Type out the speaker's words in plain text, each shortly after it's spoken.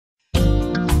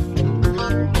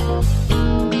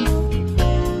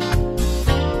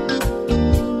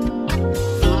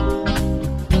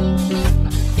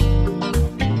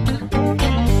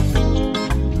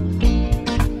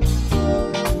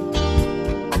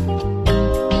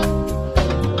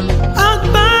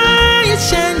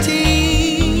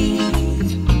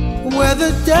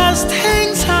dust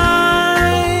hangs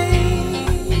high,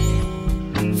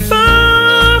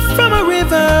 far from a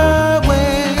river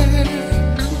where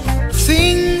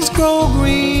things grow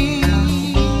green.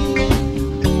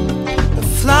 The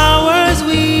flowers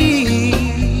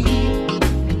weep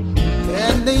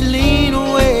and they lean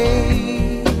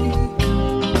away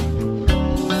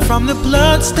from the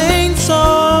blood-stained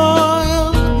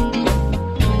soil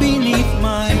beneath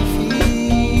my feet.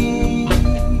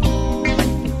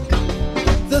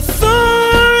 The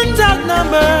thorns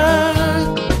outnumber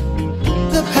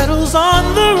the petals on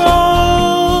the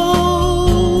rose,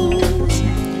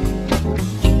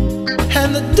 and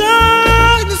the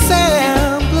darkness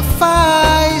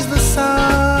amplifies the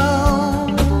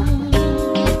sound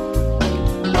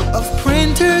of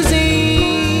printers'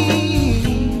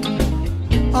 ink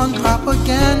on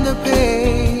propaganda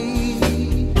page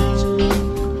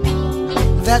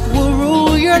that will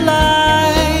rule your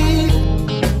life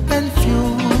and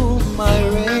fuel my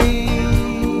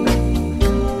reign.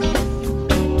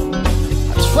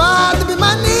 I tried to be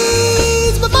my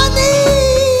needs, but my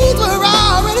needs were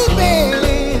already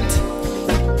bent.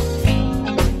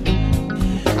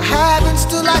 I haven't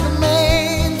stood like a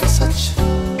man for such a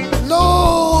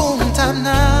long time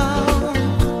now.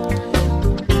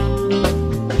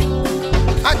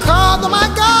 I called on my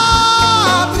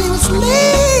God, but he was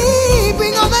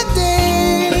sleeping on that day.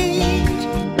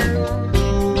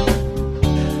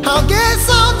 I guess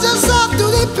I'll just have to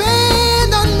depend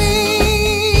on me.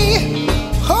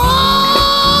 Oh,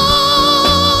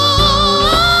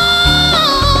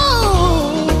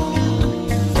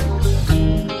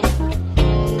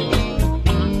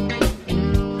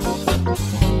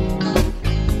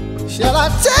 shall I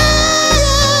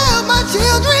tell my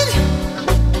children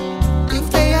if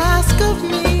they ask of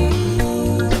me?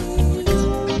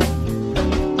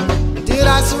 Did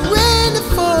I surrender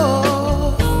for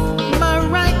my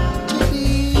right to be?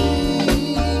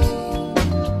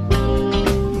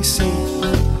 You see,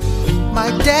 my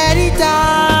daddy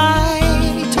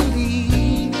died to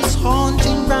leave this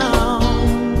haunting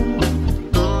ground,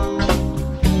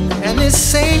 and this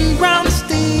same ground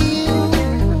still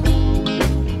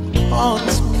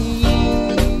haunts me.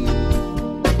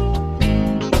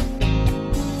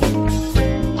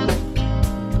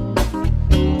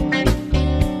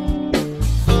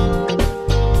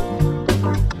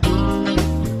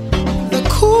 The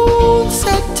cool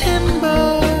September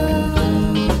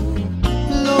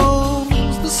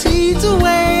blows the seeds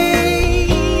away.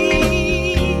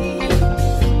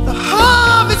 The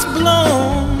harvest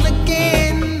blown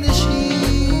again this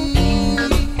year,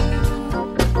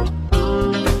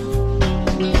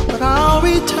 but I'll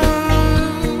return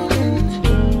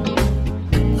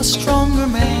a stronger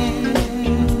man.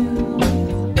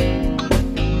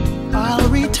 I'll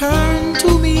return to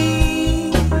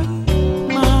me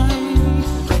my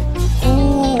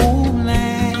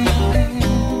homeland.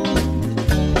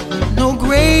 No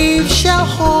grave shall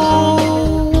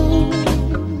hold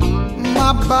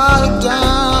my body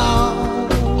down.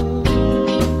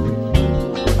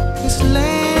 This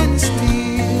land is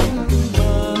still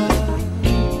mine.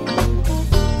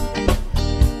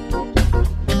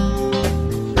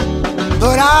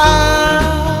 But I